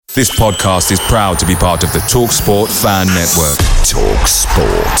This podcast is proud to be part of the TalkSport Fan Network.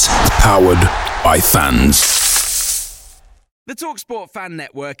 TalkSport. Powered by fans. The TalkSport Fan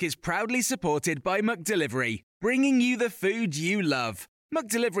Network is proudly supported by McDelivery, bringing you the food you love.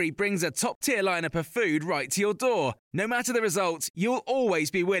 McDelivery brings a top-tier lineup of food right to your door. No matter the result, you'll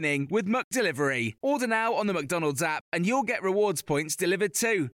always be winning with McDelivery. Order now on the McDonald's app and you'll get rewards points delivered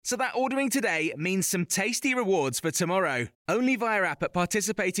too. So that ordering today means some tasty rewards for tomorrow. Only via app at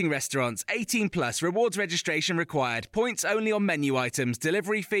participating restaurants. 18 plus. Rewards registration required. Points only on menu items.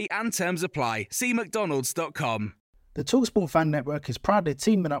 Delivery fee and terms apply. See mcdonalds.com. The TalkSport Fan Network is proudly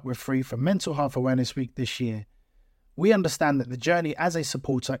teaming up with Free for Mental Health Awareness Week this year. We understand that the journey as a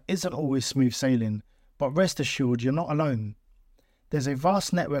supporter isn't always smooth sailing, but rest assured you're not alone. There's a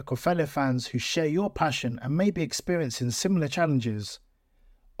vast network of fellow fans who share your passion and may be experiencing similar challenges.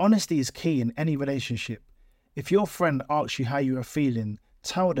 Honesty is key in any relationship. If your friend asks you how you are feeling,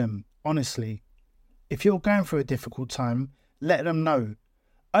 tell them honestly. If you're going through a difficult time, let them know.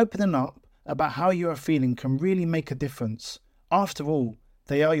 Opening up about how you are feeling can really make a difference. After all,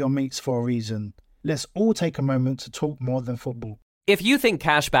 they are your mates for a reason. Let's all take a moment to talk more than football. If you think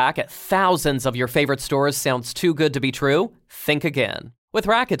cash back at thousands of your favorite stores sounds too good to be true, think again. With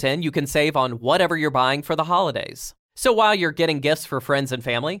Rakuten, you can save on whatever you're buying for the holidays. So while you're getting gifts for friends and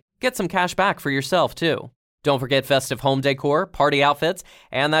family, get some cash back for yourself too. Don't forget festive home decor, party outfits,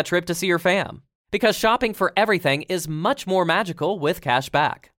 and that trip to see your fam. Because shopping for everything is much more magical with cash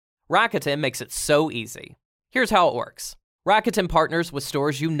back. Rakuten makes it so easy. Here's how it works. Rakuten partners with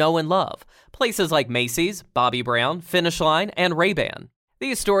stores you know and love, places like Macy's, Bobby Brown, Finish Line, and Ray-Ban.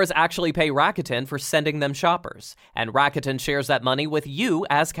 These stores actually pay Rakuten for sending them shoppers, and Rakuten shares that money with you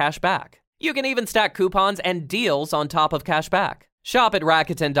as cash back. You can even stack coupons and deals on top of cash back. Shop at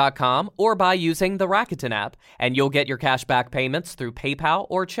Rakuten.com or by using the Rakuten app, and you'll get your cash back payments through PayPal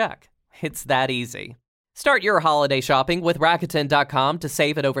or check. It's that easy. Start your holiday shopping with Rakuten.com to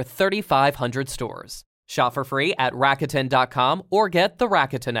save at over 3,500 stores. Shop for free at Rakuten.com or get the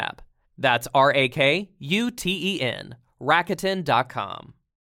Rakuten app. That's Rakuten, Rakuten.com.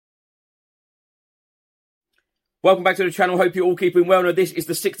 Welcome back to the channel. Hope you're all keeping well. Now, this is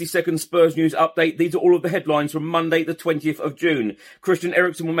the 60-second Spurs news update. These are all of the headlines from Monday, the 20th of June. Christian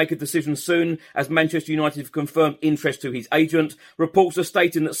Eriksen will make a decision soon, as Manchester United have confirmed interest to his agent. Reports are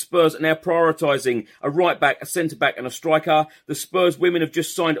stating that Spurs are now prioritising a right-back, a centre-back and a striker. The Spurs women have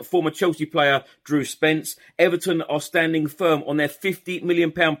just signed former Chelsea player Drew Spence. Everton are standing firm on their £50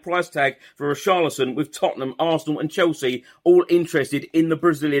 million price tag for Richarlison, with Tottenham, Arsenal and Chelsea all interested in the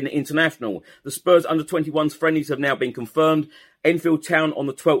Brazilian international. The Spurs under-21s friendlies have now been confirmed. Enfield Town on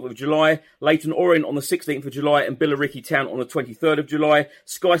the 12th of July, Leyton Orient on the 16th of July and Billericay Town on the 23rd of July.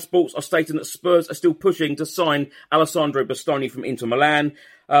 Sky Sports are stating that Spurs are still pushing to sign Alessandro Bastoni from Inter Milan.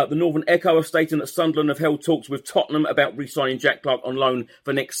 The Northern Echo are stating that Sunderland have held talks with Tottenham about re-signing Jack Clarke on loan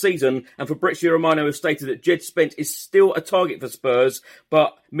for next season. And Fabrizio Romano has stated that Jed Spence is still a target for Spurs,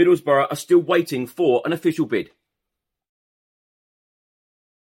 but Middlesbrough are still waiting for an official bid.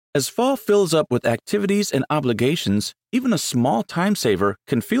 As fall fills up with activities and obligations, even a small time saver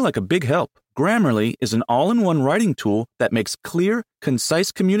can feel like a big help. Grammarly is an all-in-one writing tool that makes clear,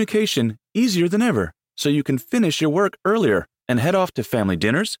 concise communication easier than ever, so you can finish your work earlier and head off to family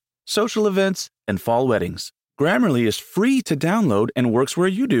dinners, social events, and fall weddings. Grammarly is free to download and works where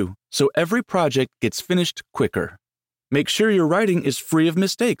you do, so every project gets finished quicker. Make sure your writing is free of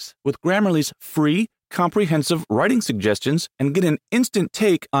mistakes with Grammarly's free, comprehensive writing suggestions, and get an instant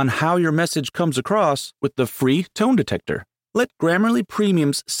take on how your message comes across with the free tone detector. Let Grammarly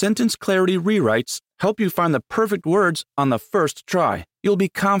Premium's sentence clarity rewrites help you find the perfect words on the first try. You'll be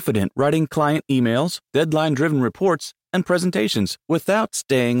confident writing client emails, deadline-driven reports, and presentations without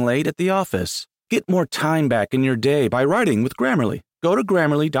staying late at the office. Get more time back in your day by writing with Grammarly. Go to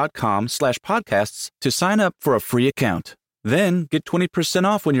Grammarly.com/podcasts to sign up for a free account. Then get 20%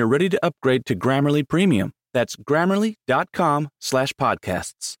 off when you're ready to upgrade to Grammarly Premium. That's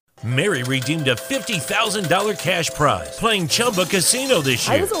Grammarly.com/podcasts. Mary redeemed a $50,000 cash prize playing Chumba Casino this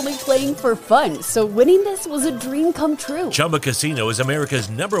year. I was only playing for fun, so winning this was a dream come true. Chumba Casino is America's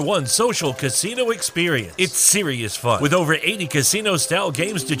 #1 social casino experience. It's serious fun. With over 80 casino-style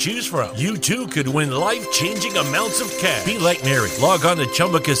games to choose from, you too could win life-changing amounts of cash. Be like Mary. Log on to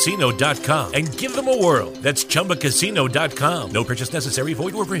ChumbaCasino.com and give them a whirl. That's ChumbaCasino.com. No purchase necessary.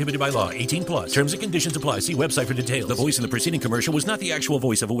 Void or prohibited by law. 18 plus. Terms and conditions apply. See website for details. The voice in the preceding commercial was not the actual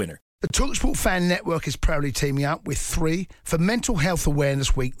voice of a winner. The TalkSport Fan Network is proudly teaming up with 3 for Mental Health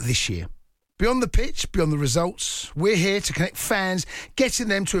Awareness Week this year. Beyond the pitch, beyond the results, we're here to connect fans, getting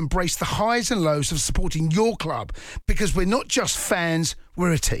them to embrace the highs and lows of supporting your club, because we're not just fans,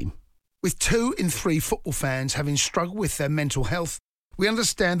 we're a team. With 2 in 3 football fans having struggled with their mental health, we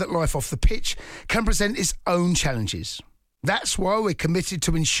understand that life off the pitch can present its own challenges. That's why we're committed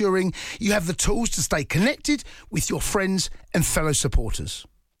to ensuring you have the tools to stay connected with your friends and fellow supporters.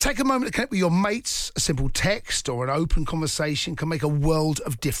 Take a moment to connect with your mates. A simple text or an open conversation can make a world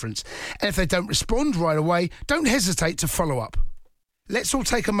of difference. And if they don't respond right away, don't hesitate to follow up. Let's all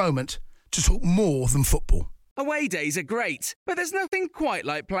take a moment to talk more than football. Away days are great, but there's nothing quite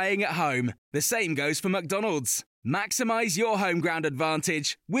like playing at home. The same goes for McDonald's. Maximise your home ground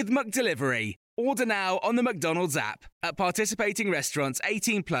advantage with McDelivery. Order now on the McDonald's app. At participating restaurants,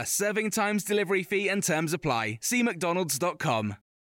 18 plus serving times, delivery fee and terms apply. See mcdonalds.com.